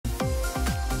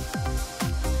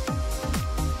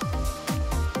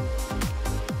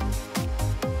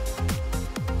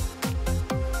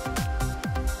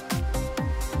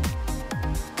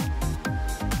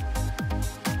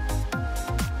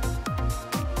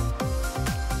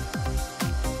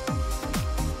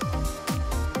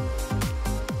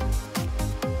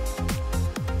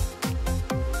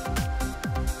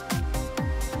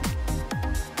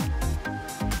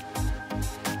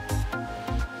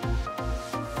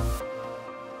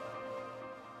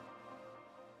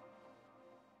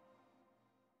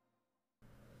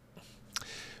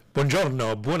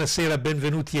Buongiorno, buonasera,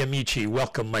 benvenuti amici.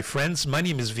 Welcome, my friends. My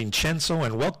name is Vincenzo,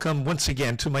 and welcome once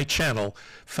again to my channel,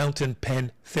 Fountain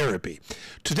Pen Therapy.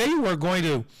 Today we're going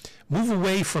to move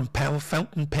away from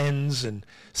fountain pens and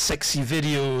sexy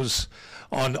videos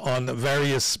on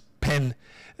various pen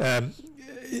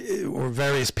or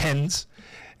various pens,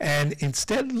 and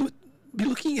instead be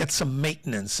looking at some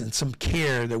maintenance and some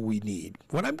care that we need.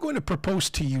 What I'm going to propose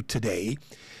to you today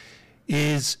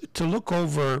is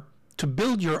to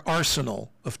build your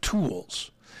arsenal of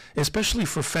tools, especially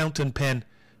for fountain pen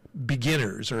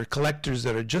beginners or collectors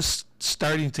that are just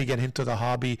starting to get into the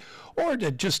hobby or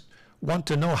that just want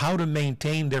to know how to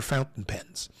maintain their fountain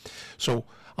pens. So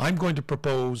I'm going to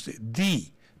propose the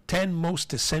 10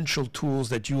 most essential tools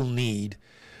that you'll need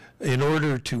in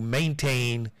order to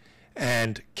maintain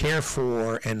and care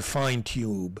for and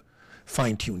fine-tune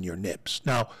your nibs.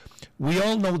 Now, we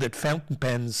all know that fountain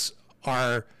pens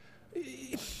are,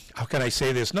 how can I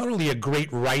say this, not only a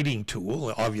great writing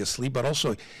tool, obviously, but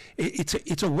also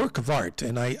it's a work of art,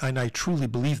 and I truly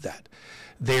believe that.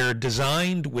 They're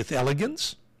designed with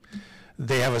elegance.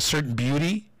 They have a certain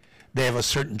beauty. They have a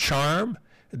certain charm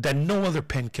that no other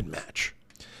pen can match.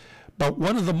 But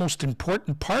one of the most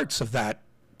important parts of that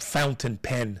fountain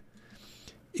pen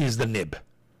is the nib.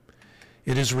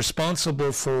 It is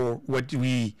responsible for what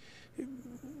we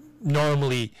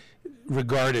normally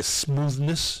regard as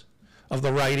smoothness of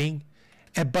the writing,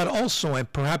 but also,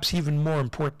 and perhaps even more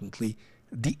importantly,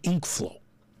 the ink flow.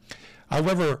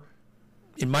 However,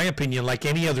 in my opinion, like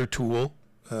any other tool,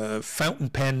 fountain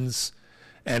pens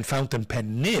and fountain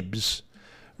pen nibs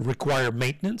require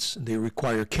maintenance. They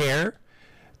require care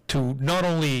to not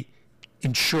only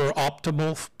ensure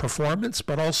optimal performance,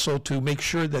 but also to make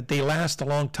sure that they last a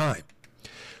long time.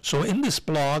 So in this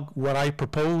blog, what I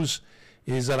propose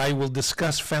is that I will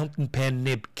discuss fountain pen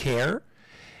nib care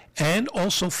and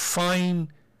also fine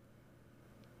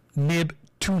nib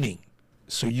tuning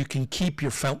so you can keep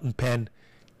your fountain pen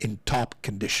in top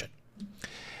condition.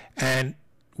 And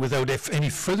without any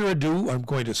further ado, I'm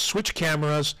going to switch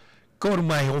cameras, go to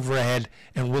my overhead,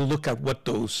 and we'll look at what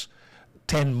those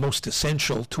 10 most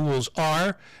essential tools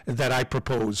are that I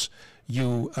propose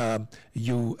you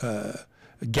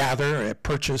gather,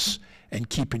 purchase, and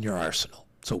keep in your arsenal.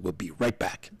 So we'll be right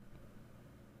back.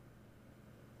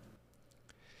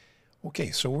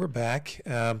 Okay, so we're back.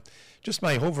 Just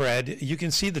my overhead. You can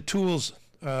see the tools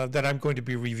that I'm going to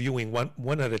be reviewing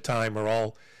one at a time are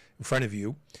all in front of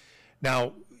you.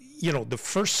 Now, you know, the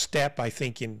first step, I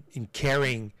think, in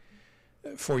caring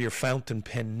for your fountain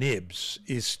pen nibs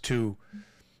is to,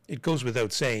 it goes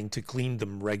without saying, to clean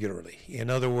them regularly. In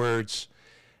other words,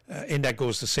 and that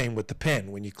goes the same with the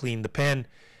pen. When you clean the pen,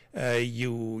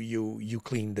 you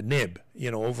clean the nib.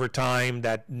 You know, over time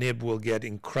that nib will get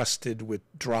encrusted with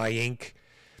dry ink.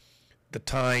 The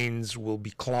tines will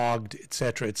be clogged,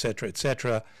 etc., etc.,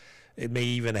 etc. It may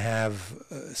even have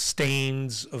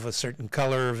stains of a certain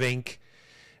color of ink,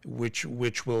 which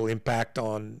will impact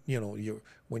on, you know,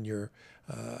 when you're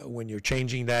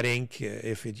changing that ink.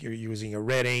 If you're using a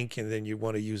red ink and then you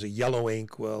want to use a yellow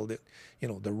ink, well, you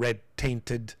know, the red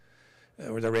tainted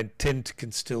or the red tint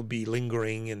can still be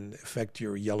lingering and affect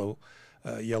your yellow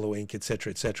ink,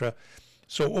 etc., etc.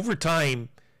 So over time,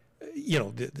 you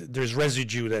know, there's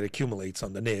residue that accumulates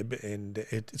on the nib, and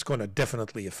it's going to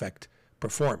definitely affect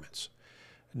performance.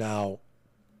 Now,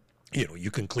 you know, you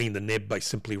can clean the nib by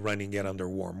simply running it under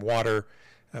warm water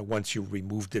once you've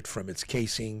removed it from its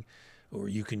casing, or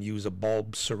you can use a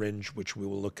bulb syringe, which we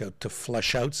will look at, to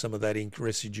flush out some of that ink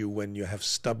residue when you have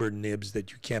stubborn nibs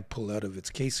that you can't pull out of its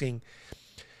casing.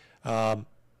 And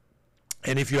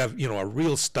if you have, you know, a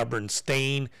real stubborn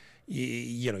stain,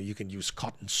 you know, you can use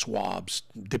cotton swabs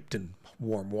dipped in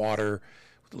warm water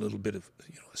with a little bit of,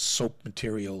 you know, soap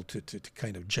material to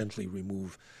kind of gently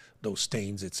remove those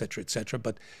stains, etc., etc.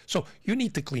 But so you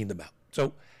need to clean them out.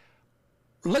 So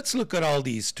let's look at all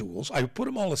these tools. I put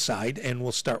them all aside, and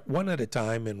we'll start one at a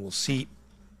time, and we'll see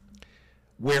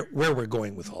where we're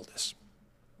going with all this.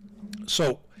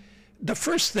 So the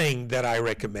first thing that I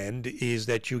recommend is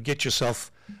that you get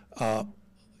yourself,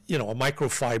 you know, a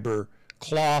microfiber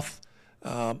cloth.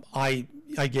 I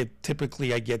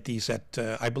get these at,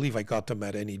 I believe I got them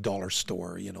at any dollar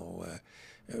store, you know,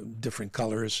 different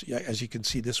colors. As you can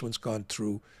see, this one's gone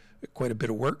through quite a bit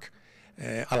of work.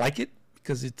 I like it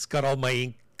because it's got all my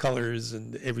ink colors,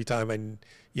 and every time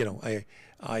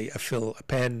I fill a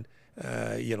pen,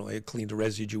 you know, I clean the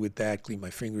residue with that, clean my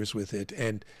fingers with it,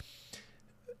 and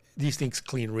these things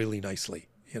clean really nicely.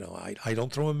 You know, I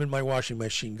don't throw them in my washing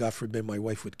machine. God forbid, my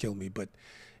wife would kill me, but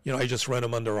I just run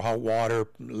them under hot water,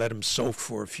 let them soak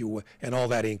for a few, and all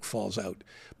that ink falls out.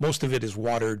 Most of it is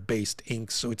water-based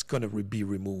ink, so it's going to be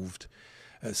removed.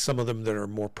 Some of them that are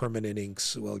more permanent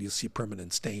inks, well, you'll see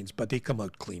permanent stains, but they come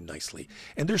out clean nicely,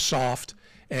 and they're soft.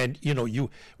 And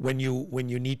when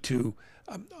you need to,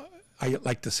 I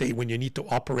like to say, when you need to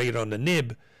operate on the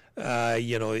nib,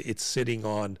 it's sitting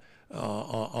on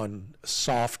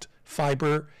soft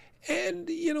fiber. And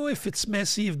if it's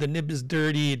messy, if the nib is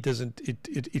dirty,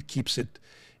 it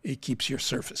keeps your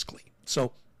surface clean.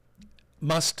 So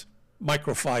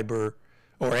microfiber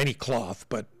or any cloth,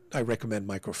 but I recommend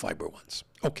microfiber ones.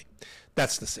 Okay,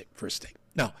 that's the first thing.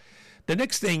 Now, the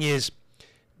next thing is,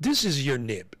 this is your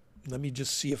nib. Let me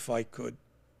just see if I could.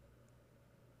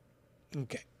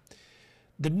 Okay,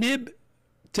 the nib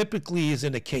typically is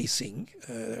in a casing.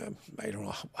 I don't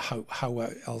know how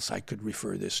else I could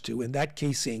refer this to. And that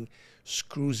casing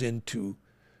screws into,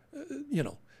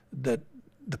 the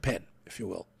pen, if you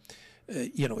will.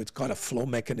 It's got a flow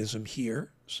mechanism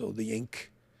here. So the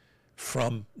ink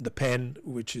from the pen,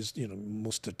 which is,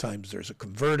 most of the times there's a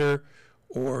converter,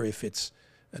 or if it's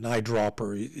an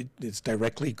eyedropper, it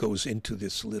directly goes into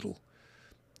this little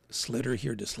slitter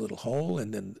here, this little hole,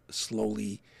 and then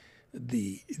slowly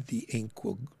the ink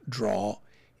will draw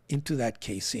into that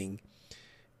casing,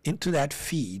 into that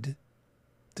feed.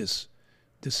 This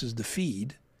is the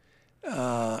feed,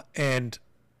 and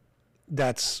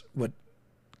that's what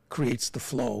creates the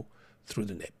flow through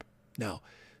the nib. Now,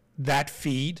 that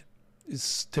feed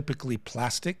is typically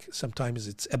plastic. Sometimes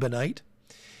it's ebonite,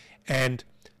 and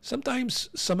sometimes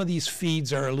some of these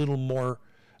feeds are a little more.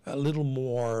 I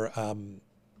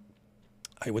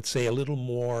would say a little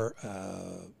more.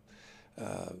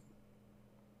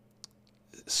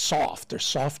 Soft. They're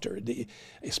softer.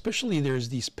 Especially there's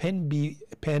these pen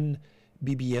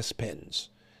BBS pens.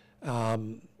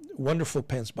 Wonderful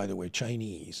pens, by the way,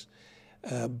 Chinese.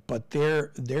 But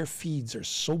their feeds are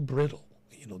so brittle.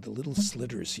 The little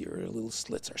slitters here, the little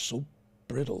slits are so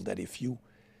brittle that if you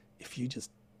just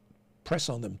press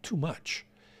on them too much,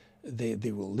 they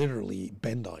will literally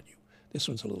bend on you. This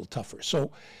one's a little tougher.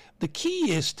 So the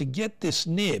key is to get this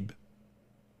nib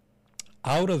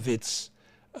out of its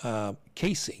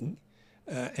casing,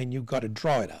 and you've got to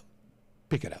draw it out,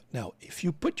 pick it out. Now, if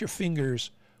you put your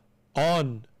fingers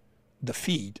on the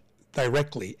feed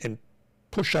directly and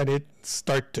push on it,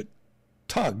 start to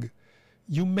tug,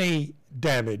 you may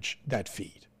damage that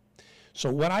feed. So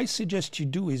what I suggest you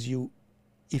do is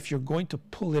if you're going to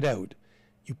pull it out,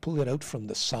 you pull it out from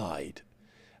the side.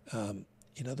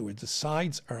 In other words, the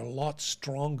sides are a lot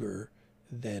stronger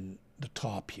than the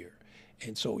top here.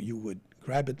 And so you would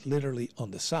grab it literally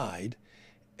on the side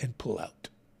and pull out.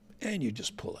 And you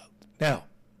just pull out. Now,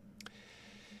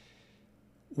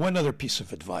 one other piece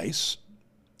of advice,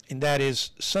 and that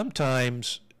is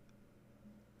sometimes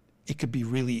it could be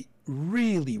really,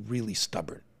 really, really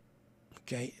stubborn.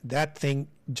 Okay? That thing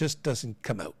just doesn't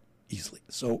come out easily.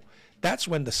 So that's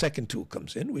when the second tool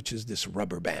comes in, which is this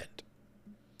rubber band.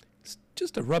 It's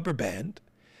just a rubber band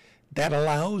that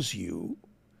allows you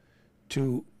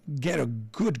to get a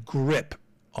good grip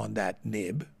on that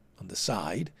nib on the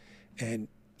side, and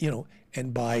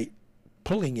and by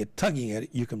pulling it, tugging at it,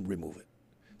 you can remove it.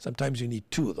 Sometimes you need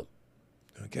two of them.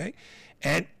 Okay?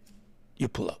 And you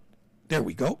pull out. There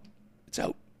we go. It's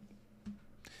out.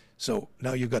 So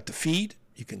now you've got the feed.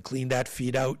 You can clean that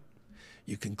feed out.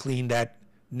 You can clean that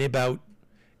nib out,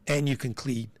 and you can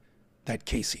clean that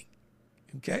casing.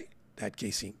 Okay? That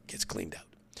casing gets cleaned out.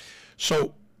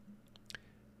 So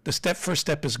the first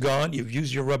step is gone. You've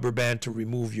used your rubber band to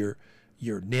remove your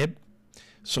nib.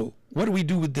 So what do we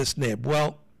do with this nib?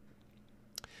 Well,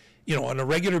 on a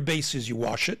regular basis, you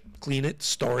wash it, clean it,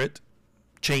 store it,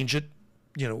 change it,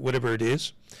 whatever it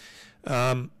is.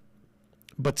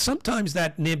 But sometimes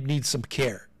that nib needs some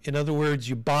care. In other words,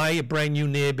 you buy a brand new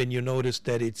nib and you notice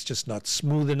that it's just not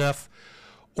smooth enough,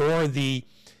 or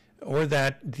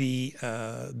that the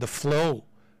flow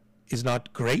is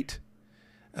not great.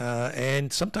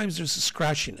 And sometimes there's a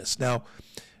scratchiness. Now,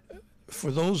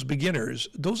 for those beginners,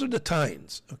 those are the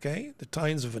tines, okay? The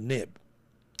tines of a nib.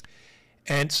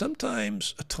 And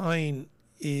sometimes a tine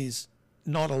is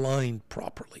not aligned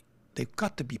properly. They've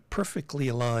got to be perfectly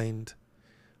aligned.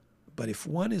 But if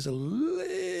one is a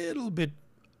little bit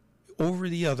over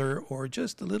the other, or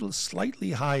just a little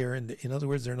slightly higher, in other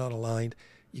words, they're not aligned,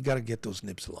 you got to get those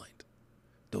nibs aligned,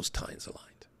 those tines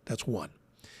aligned. That's one.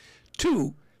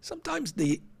 Two, sometimes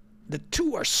the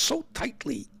two are so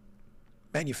tightly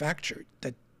manufactured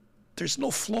that there's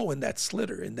no flow in that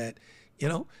slitter,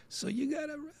 so you got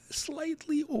to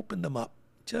slightly open them up,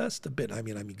 just a bit. I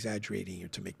mean, I'm exaggerating here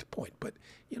to make the point, but,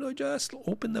 you know, just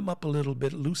open them up a little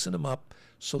bit, loosen them up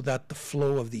so that the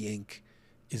flow of the ink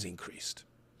is increased.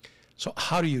 So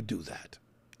how do you do that?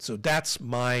 So that's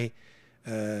my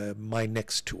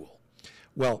next tool.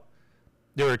 Well,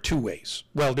 there are two ways.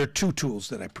 Well, there are two tools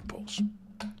that I propose.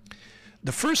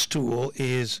 The first tool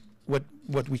is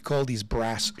what we call these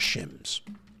brass shims.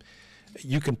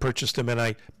 You can purchase them,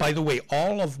 and by the way,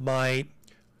 all of my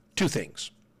two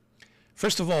things.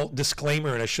 First of all,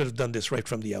 disclaimer, and I should have done this right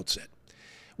from the outset.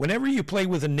 Whenever you play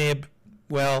with a nib,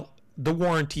 well, the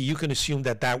warranty, you can assume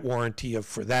that that warranty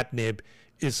for that nib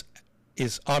is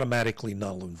automatically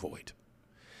null and void.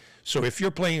 So if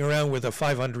you're playing around with a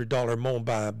 $500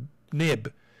 Montbard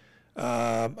nib,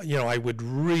 you know, I would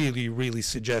really, really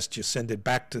suggest you send it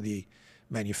back to the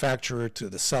manufacturer, to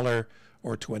the seller,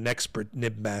 or to an expert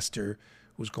nib master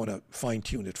who's going to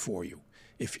fine-tune it for you,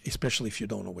 especially if you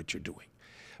don't know what you're doing.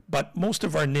 But most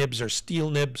of our nibs are steel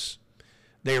nibs.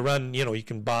 They run, you know, you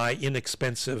can buy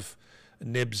inexpensive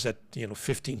nibs at, you know,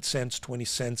 15 cents, 20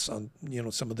 cents on, you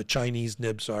know, some of the Chinese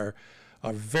nibs are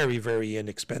very, very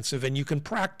inexpensive, and you can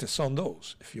practice on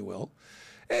those, if you will.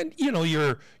 And, you know,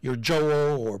 your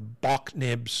Jowo or Bock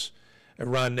nibs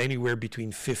run anywhere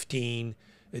between $15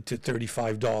 to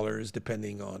 $35,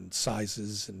 depending on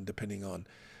sizes and depending on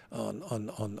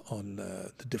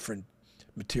the different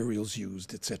materials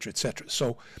used, et cetera, et cetera.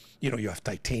 So, you know, you have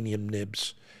titanium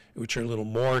nibs, which are a little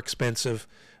more expensive,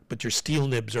 but your steel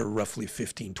nibs are roughly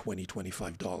 $15, $20,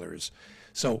 $25.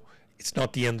 So it's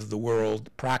not the end of the world.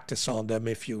 Practice on them.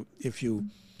 If you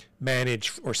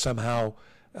manage or somehow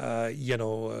you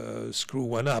know, screw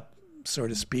one up, so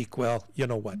to speak, well, you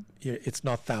know what? It's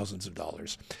not thousands of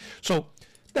dollars. So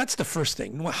that's the first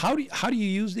thing. How do you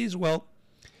use these? Well,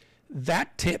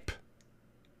 that tip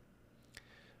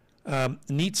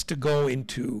needs to go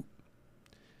into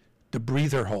the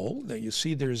breather hole. Now you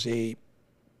see there's a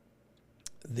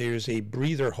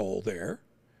breather hole there,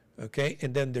 okay,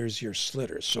 and then there's your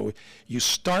slitter. So you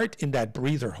start in that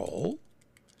breather hole,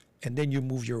 and then you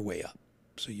move your way up.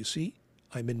 So you see,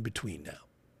 I'm in between now,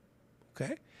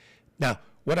 okay? Now,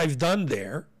 what I've done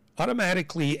there,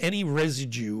 automatically any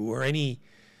residue or any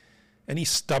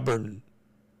stubborn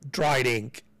dried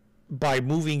ink, by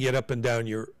moving it up and down,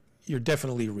 you're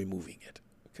definitely removing it,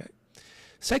 okay?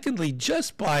 Secondly,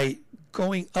 just by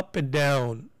going up and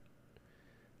down,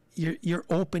 you're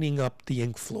opening up the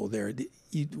ink flow there.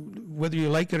 Whether you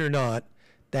like it or not,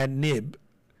 that nib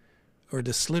or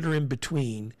the slitter in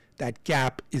between, that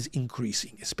gap is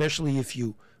increasing, especially if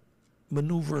you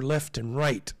maneuver left and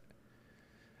right.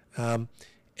 And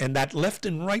that left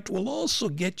and right will also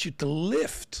get you to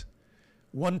lift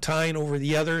one tine over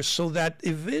the other so that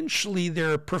eventually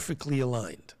they're perfectly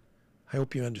aligned. I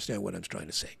hope you understand what I'm trying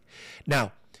to say.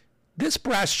 Now, this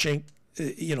brass shank,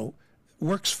 you know,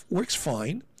 works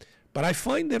fine, but I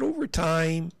find that over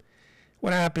time,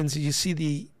 what happens is you see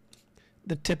the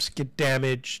tips get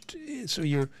damaged, so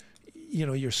you're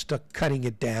stuck cutting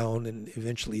it down, and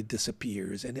eventually it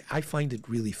disappears, and I find it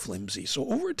really flimsy. So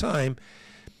over time,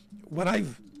 what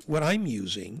I'm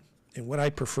using and what I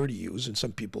prefer to use, and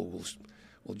some people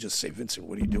will just say, Vincent,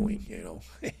 what are you doing? You know,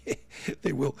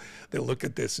 they'll look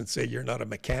at this and say, you're not a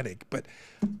mechanic, but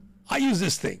I use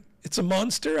this thing. It's a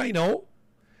monster, I know.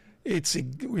 It's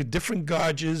with different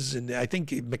gauges, and I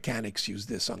think mechanics use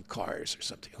this on cars or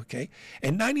something, okay?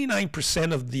 And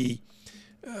 99% of the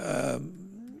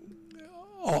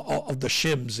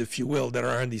shims, if you will, that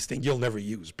are on these things, you'll never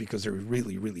use because they're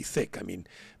really, really thick. I mean,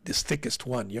 this thickest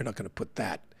one, you're not going to put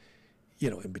that,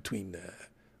 you know, in between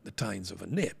the tines of a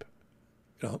nib,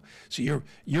 you know? So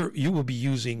you will be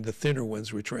using the thinner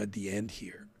ones, which are at the end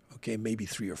here, okay? Maybe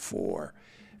 3 or 4.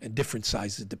 And different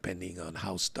sizes depending on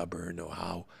how stubborn or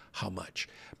how much.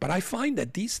 But I find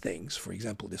that these things, for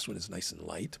example, this one is nice and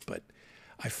light, but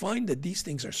I find that these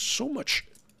things are so much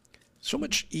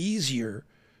easier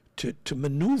to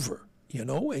maneuver, you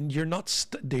know, and you're not,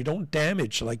 they don't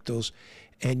damage like those.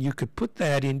 And you could put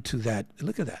that into that,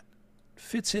 look at that,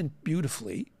 fits in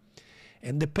beautifully.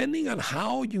 And depending on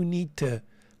how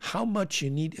much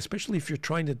you need, especially if you're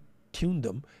trying to tune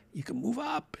them, you can move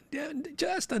up and down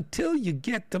just until you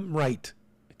get them right,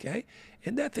 okay?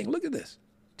 And that thing, look at this,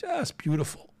 just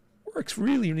beautiful. Works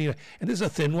really, really, and this is a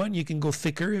thin one. You can go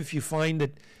thicker if you find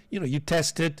that, you know, you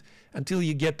test it until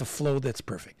you get the flow that's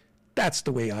perfect. That's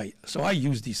the way so I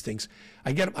use these things.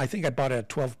 I think I bought it at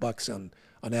 $12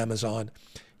 on Amazon.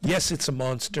 Yes, it's a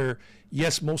monster.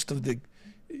 Yes, most of the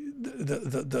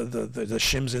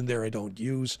shims in there I don't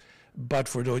use. But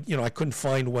for the, you know, I couldn't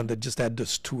find one that just had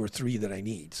just 2 or 3 that I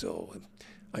need, so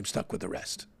I'm stuck with the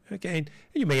rest. Okay, and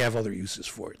you may have other uses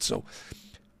for it. So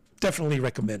definitely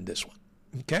recommend this one.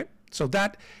 Okay, so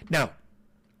that now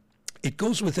it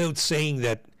goes without saying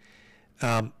that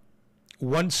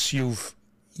once you've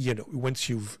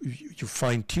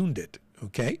fine-tuned it,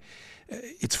 okay,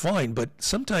 it's fine. But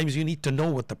sometimes you need to know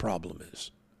what the problem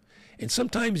is, and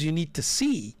sometimes you need to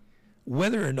see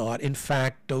whether or not, in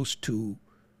fact, those two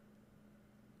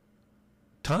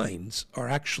tines are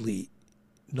actually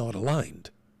not aligned,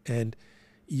 and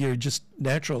your just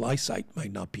natural eyesight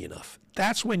might not be enough.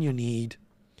 That's when you need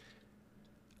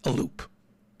a loupe.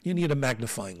 You need a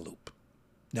magnifying loupe.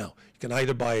 Now, you can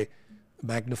either buy a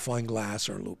magnifying glass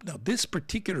or a loupe. Now, this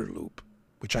particular loupe,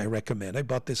 which I recommend, I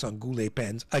bought this on Goulet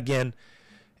pens. Again,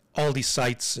 all these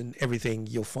sites and everything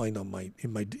you'll find on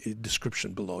in my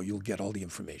description below. You'll get all the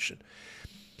information.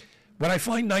 What I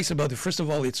find nice about it, first of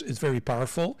all, it's very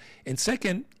powerful, and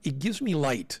second, it gives me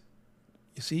light.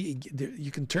 You see,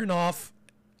 you can turn on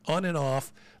and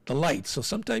off the light. So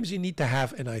sometimes you need to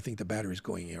have, and I think the battery's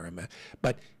going here,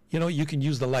 but you can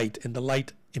use the light, and the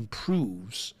light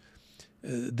improves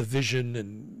the vision,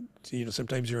 and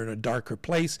sometimes you're in a darker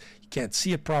place, you can't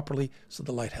see it properly, so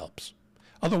the light helps.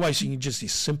 Otherwise, you can just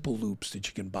these simple loupes that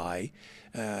you can buy,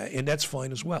 and that's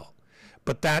fine as well.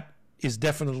 But that is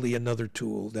definitely another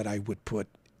tool that I would put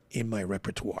in my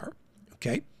repertoire.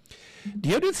 Okay.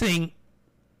 The other thing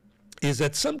is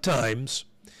that sometimes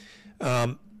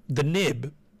the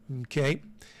nib, okay,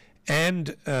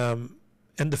 and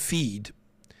the feed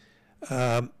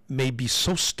may be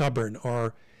so stubborn,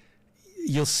 or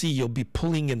you'll be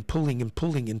pulling and pulling and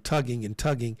pulling and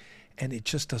tugging, and it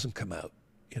just doesn't come out,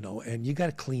 and you got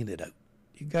to clean it out.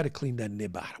 You got to clean that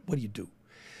nib out. What do?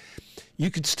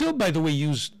 You could still, by the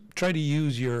way, try to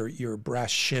use your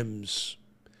brass shims,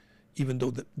 even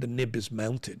though the nib is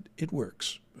mounted. It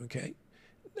works, okay?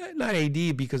 Not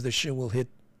AD, because the shim will hit,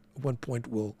 at one point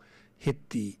will hit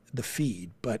the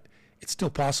feed, but it's still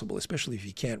possible, especially if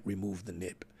you can't remove the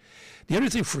nib. The other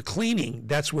thing for cleaning,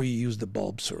 that's where you use the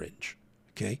bulb syringe,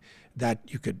 okay? That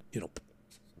you could,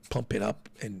 pump it up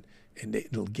and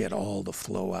it'll get all the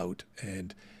flow out.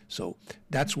 And so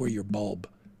that's where your bulb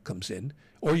comes in.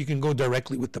 Or you can go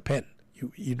directly with the pen.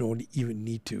 You don't even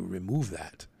need to remove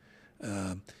that.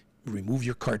 Remove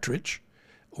your cartridge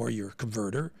or your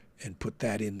converter and put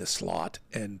that in the slot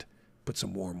and put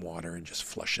some warm water and just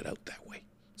flush it out that way.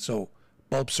 So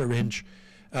bulb syringe.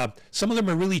 Some of them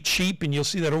are really cheap, and you'll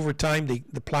see that over time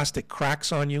the plastic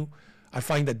cracks on you. I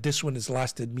find that this one has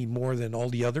lasted me more than all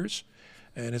the others,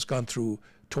 and it's gone through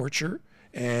torture.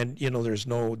 And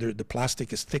the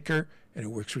plastic is thicker and it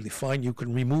works really fine. You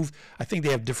can remove, I think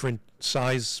they have different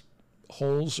size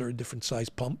holes or different size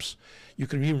pumps. You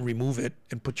can even remove it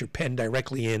and put your pen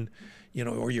directly in,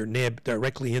 or your nib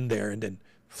directly in there, and then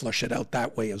flush it out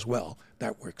that way as well.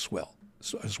 That works well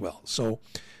as well. So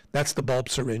that's the bulb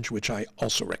syringe, which I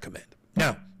also recommend.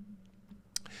 Now,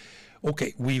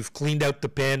 okay, we've cleaned out the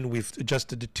pen, we've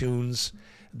adjusted the tunes,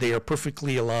 they are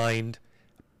perfectly aligned,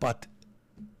 but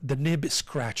the nib is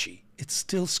scratchy. It's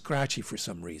still scratchy for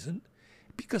some reason,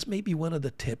 because maybe one of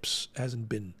the tips hasn't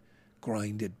been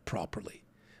grinded properly,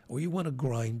 or you want to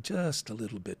grind just a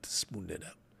little bit to smoothen it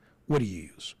out. What do you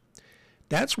use?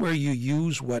 That's where you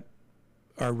use what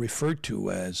are referred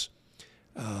to as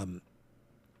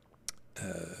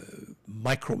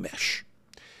Micromesh.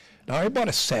 Now, I bought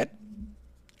a set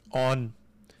on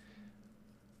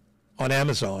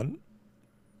Amazon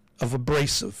of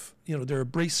abrasive. They're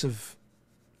abrasive.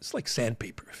 It's like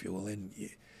sandpaper, if you will, and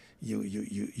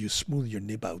you smooth your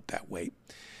nib out that way.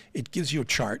 It gives you a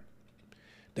chart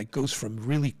that goes from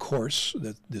really coarse,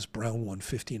 this brown one,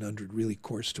 1500, really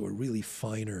coarse, to a really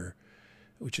finer,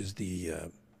 which is the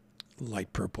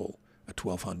light purple, a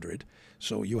 1200.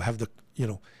 So you have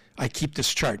I keep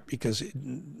this chart because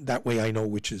that way I know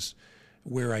which is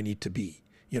where I need to be.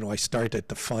 I start at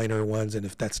the finer ones, and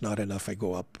if that's not enough, I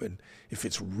go up, and if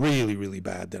it's really, really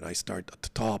bad, then I start at the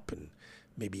top and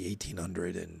maybe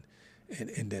 1800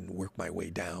 and then work my way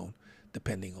down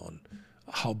depending on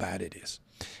how bad it is.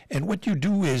 And what you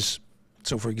do is,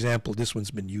 so for example, this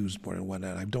one's been used more than one,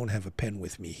 and I don't have a pen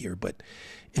with me here, but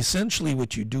essentially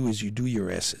what you do is you do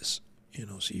your S's,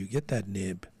 so you get that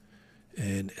nib,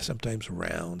 and sometimes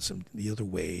around, some the other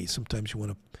way, sometimes you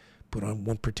want to put on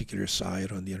one particular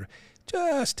side, on the other,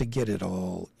 just to get it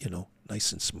all,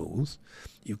 nice and smooth.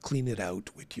 You clean it out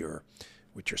with your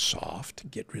soft,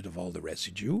 get rid of all the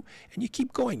residue, and you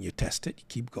keep going, you test it, you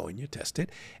keep going, you test it,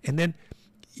 and then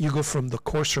you go from the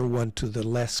coarser one to the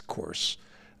less coarse,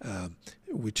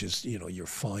 which is, your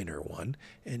finer one,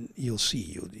 and you'll see,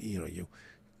 you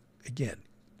again,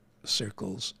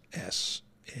 circles, S,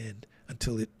 and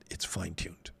until it's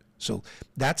fine-tuned. So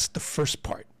that's the first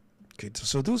part, Okay,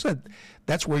 so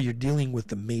that's where you're dealing with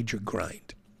the major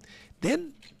grind.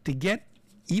 Then to get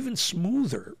even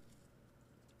smoother,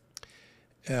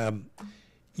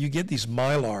 you get these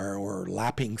Mylar or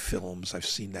lapping films. I've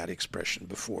seen that expression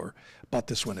before. Bought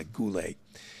this one at Goulet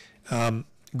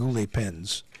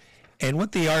pens. And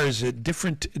what they are is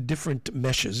different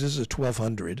meshes. This is a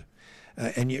 1200.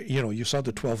 And you saw the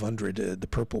 1200, the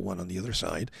purple one on the other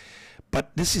side.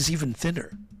 But this is even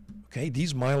thinner. Okay,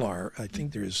 these Mylar, I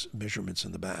think there's measurements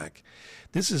in the back.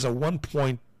 This is a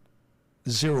 1.0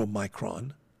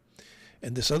 micron.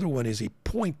 And this other one is a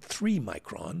 0.3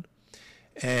 micron.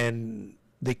 And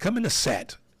they come in a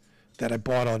set that I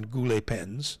bought on Goulet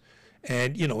pens.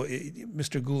 And,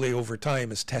 Mr. Goulet over time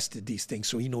has tested these things,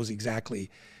 so he knows exactly,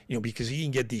 because he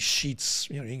can get these sheets,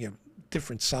 you can get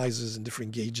different sizes and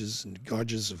different gauges and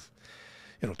gauges of,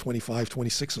 25,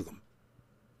 26 of them.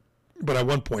 But at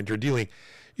one point you're dealing,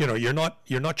 you're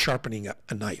not sharpening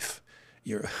a knife.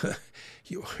 You're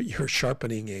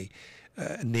sharpening a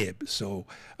nib. So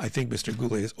I think Mr.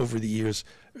 Goulet has over the years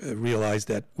realized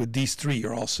that with these three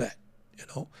you're all set.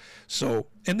 So,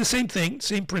 and the same thing,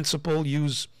 same principle.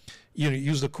 Use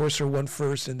the coarser one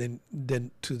first, and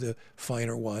then to the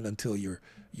finer one until your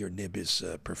nib is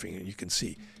perfect. And you can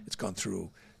see it's gone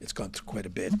through quite a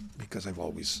bit, because I've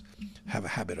always have a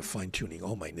habit of fine tuning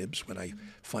all my nibs when I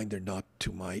find they're not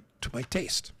to my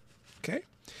taste. Okay,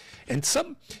 and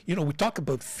some we talk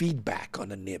about feedback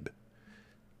on a nib.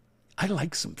 I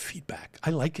like some feedback.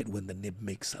 I like it when the nib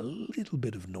makes a little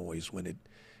bit of noise when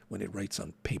it writes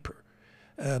on paper.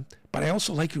 But I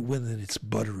also like it when it's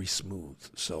buttery smooth.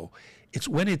 So it's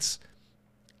when it's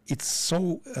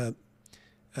so,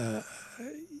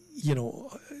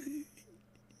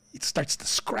 it starts to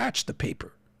scratch the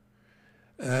paper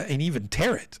and even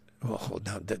tear it. Oh,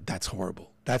 now that's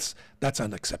horrible. That's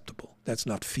unacceptable. That's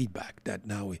not feedback. That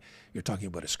now you're talking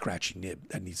about a scratchy nib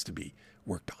that needs to be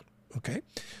worked on. Okay,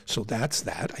 so that's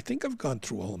that. I think I've gone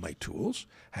through all of my tools.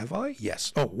 Have I?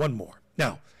 Yes. Oh, one more.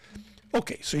 Now,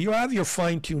 okay, so you have your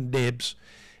fine-tuned nibs,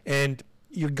 and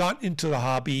you got into the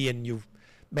hobby, and you've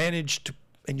managed to,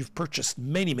 and you've purchased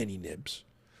many, many nibs.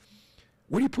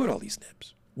 Where do you put all these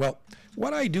nibs? Well,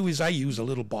 what I do is I use a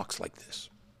little box like this.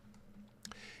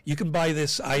 You can buy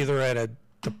this either at a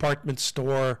department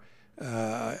store,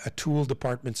 a tool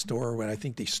department store, where I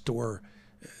think they store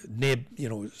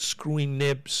screwing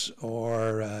nibs,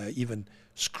 or even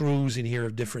screws in here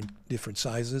of different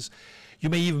sizes. You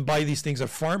may even buy these things at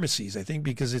pharmacies, I think,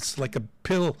 because it's like a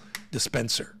pill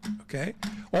dispenser, okay?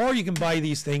 Or you can buy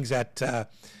these things at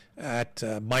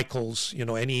Michael's,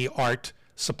 any art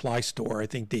supply store. I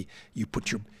think you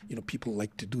put your, people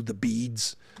like to do the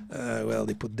beads. Well,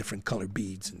 they put different color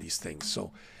beads in these things.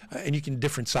 So, and you can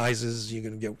different sizes. You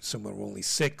can get some are only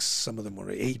 6, some of them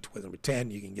are 8, whether they're 10.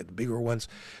 You can get the bigger ones.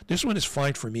 This one is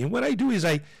fine for me. And what I do is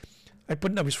I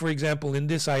put numbers. For example, in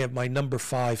this I have my number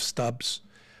 5 stubs.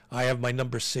 I have my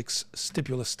number 6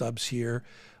 stipula stubs here.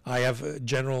 I have a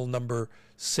general number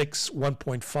 6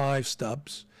 1.5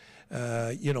 stubs.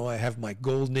 I have my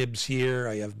gold nibs here.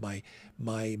 I have my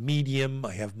medium.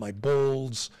 I have my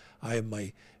bolds. I have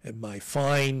my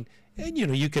fine. And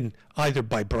you can either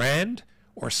by brand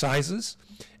or sizes.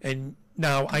 And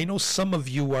now I know some of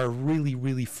you are really,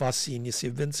 really fussy, and you say,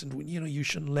 Vincent, you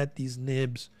shouldn't let these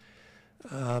nibs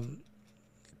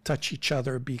touch each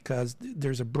other because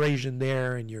there's abrasion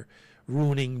there and you're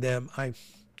ruining them.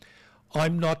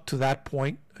 I'm not to that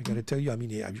point. I got to tell you,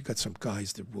 you've got some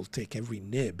guys that will take every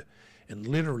nib and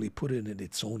literally put it in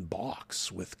its own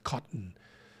box with cotton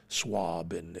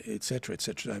swab and et cetera, et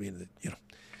cetera.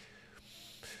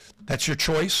 That's your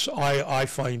choice. I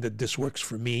find that this works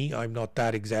for me. I'm not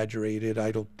that exaggerated.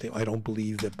 I don't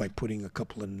believe that by putting a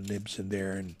couple of nibs in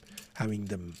there and having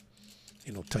them,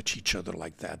 touch each other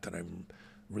like that I'm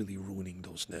really ruining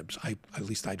those nibs. At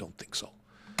least I don't think so.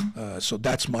 So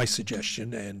that's my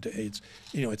suggestion, and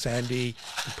it's handy.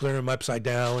 You put them upside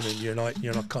down, and you're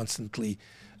not constantly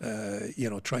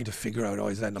trying to figure out,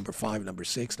 is that number 5, number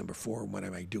 6, number 4, what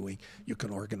am I doing? You can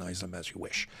organize them as you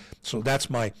wish. So that's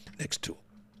my next tool.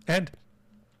 And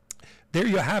there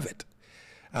you have it.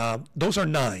 Those are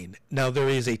 9. Now there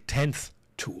is a 10th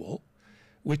tool,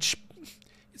 which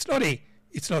it's not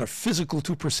a physical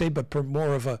tool per se, but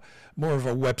more of a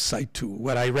website tool.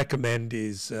 What I recommend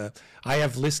is I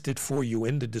have listed for you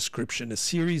in the description a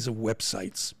series of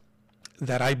websites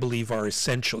that I believe are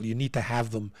essential. You need to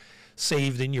have them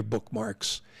saved in your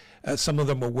bookmarks. Some of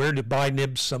them are where to buy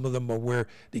nibs. Some of them are where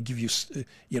they give you,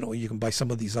 you can buy some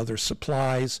of these other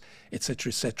supplies, et cetera,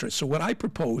 et cetera. So what I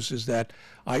propose is that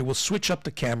I will switch up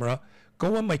the camera,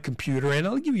 go on my computer and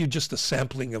I'll give you just a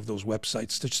sampling of those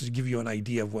websites just to give you an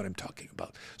idea of what I'm talking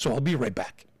about. So I'll be right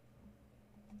back.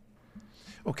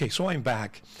 Okay, so I'm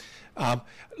back.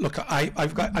 Look,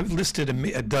 I've listed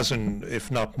a dozen,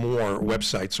 if not more,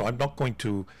 websites, so I'm not going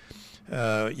to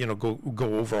go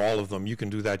over all of them. You can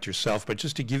do that yourself. But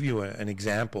just to give you an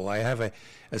example, I have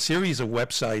a series of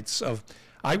websites of,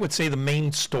 I would say, the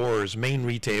main stores, main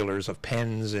retailers of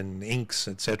pens and inks,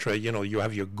 etc. You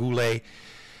have your Goulet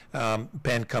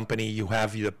pen company, you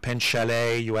have your Pen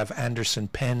Chalet, you have Anderson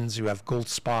Pens, you have Gold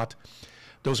Spot.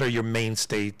 Those are your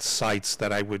mainstay sites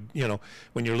that I would,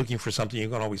 when you're looking for something, you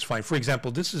can always find. For example,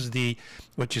 this is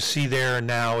what you see there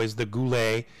now is the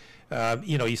Goulet.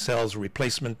 He sells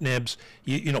replacement nibs,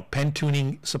 pen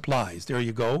tuning supplies. There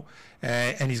you go.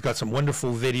 And he's got some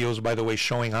wonderful videos, by the way,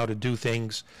 showing how to do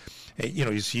things.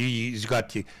 He's got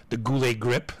the Goulet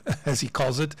grip, as he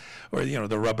calls it, or,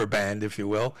 the rubber band, if you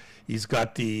will. He's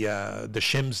got the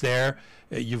shims there.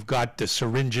 You've got the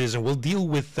syringes, and we'll deal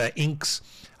with inks.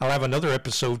 I'll have another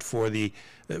episode for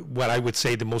what I would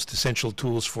say the most essential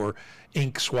tools for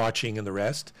ink swatching and the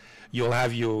rest. You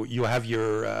have your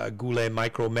Goulet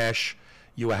Micromesh.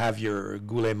 You have your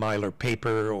Goulet Mylar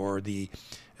paper, or the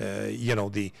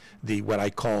what I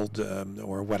called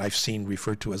or what I've seen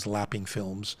referred to as lapping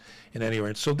films in any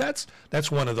event. So that's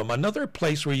one of them. Another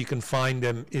place where you can find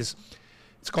them it's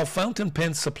called Fountain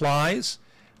Pen Supplies,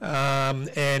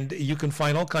 and you can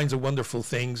find all kinds of wonderful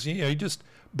things. You just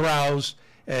browse.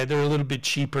 They're a little bit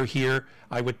cheaper here,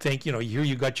 I would think. Here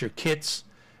you got your kits,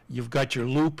 you've got your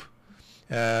loupe,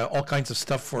 all kinds of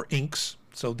stuff for inks.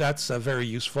 So that's very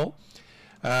useful.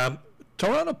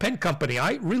 Toronto Pen Company,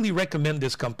 I really recommend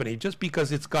this company just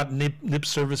because it's got nib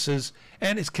services,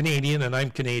 and it's Canadian, and I'm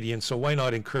Canadian, so why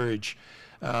not encourage,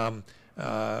 my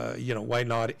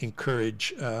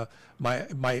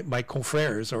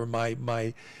confrères, or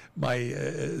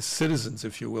my citizens,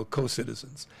 if you will,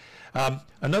 co-citizens.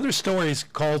 Another store is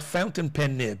called Fountain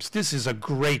Pen Nibs. This is a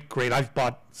great, I've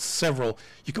bought several.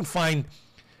 You can find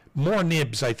more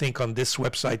nibs, I think, on this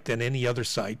website than any other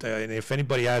site. And if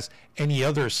anybody has any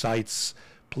other sites,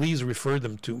 please refer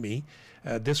them to me.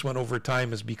 This one over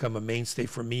time has become a mainstay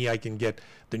for me. I can get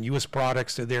the newest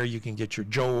products there. You can get your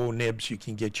Joe nibs. You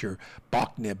can get your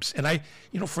Bach nibs. And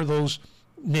for those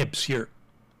nibs here,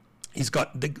 he's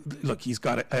got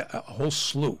a whole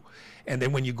slew. And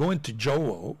then when you go into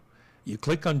Joe, you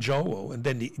click on Joe, and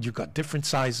then you've got different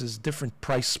sizes, different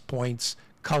price points,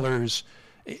 colors,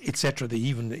 etc. They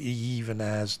even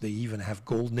have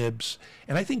gold nibs,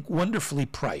 and I think wonderfully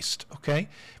priced. Okay,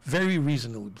 very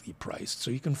reasonably priced. So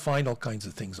you can find all kinds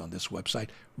of things on this website.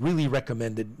 Really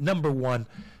recommended. Number one,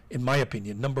 in my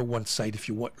opinion, number one site if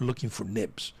you're looking for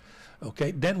nibs. Okay,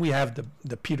 then we have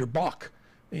the Peter Bach,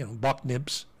 Bach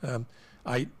nibs.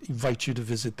 I invite you to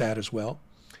visit that as well.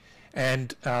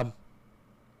 And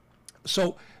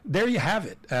so there you have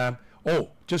it.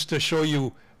 Just to show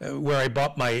you where I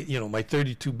bought my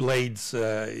 32 blades,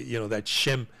 that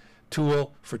shim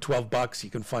tool for $12. You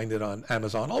can find it on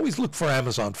Amazon. Always look for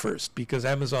Amazon first, because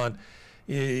Amazon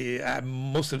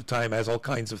most of the time has all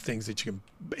kinds of things that you can,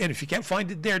 and if you can't find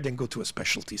it there, then go to a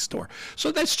specialty store.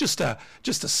 So that's just a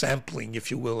sampling, if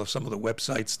you will, of some of the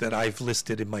websites that I've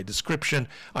listed in my description.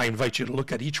 I invite you to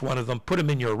look at each one of them, put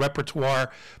them in your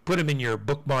repertoire, put them in your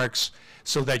bookmarks,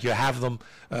 so that you have them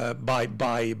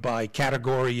by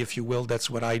category, if you will. That's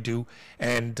what I do,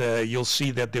 and you'll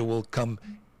see that they will come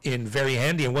in very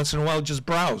handy. And once in a while, just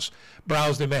browse.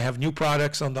 They may have new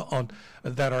products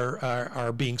that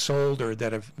are being sold or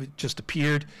that have just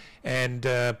appeared, and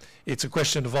it's a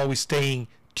question of always staying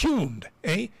tuned,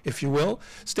 if you will,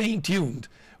 staying tuned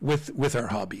with our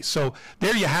hobby. So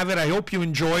there you have it. I hope you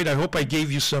enjoyed. I hope I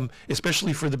gave you some,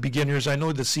 especially for the beginners. I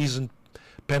know the seasoned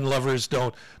pen lovers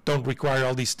don't require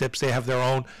all these tips. They have their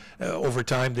own. Over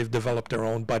time, they've developed their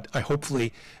own. But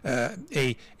hopefully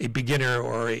a beginner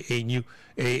or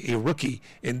a rookie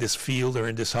in this field or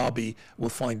in this hobby will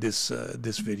find this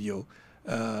video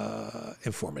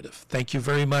informative. Thank you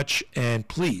very much, and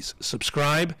please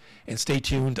subscribe and stay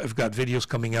tuned. I've got videos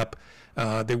coming up.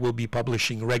 They will be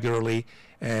publishing regularly,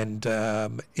 and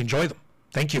enjoy them.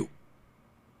 Thank you.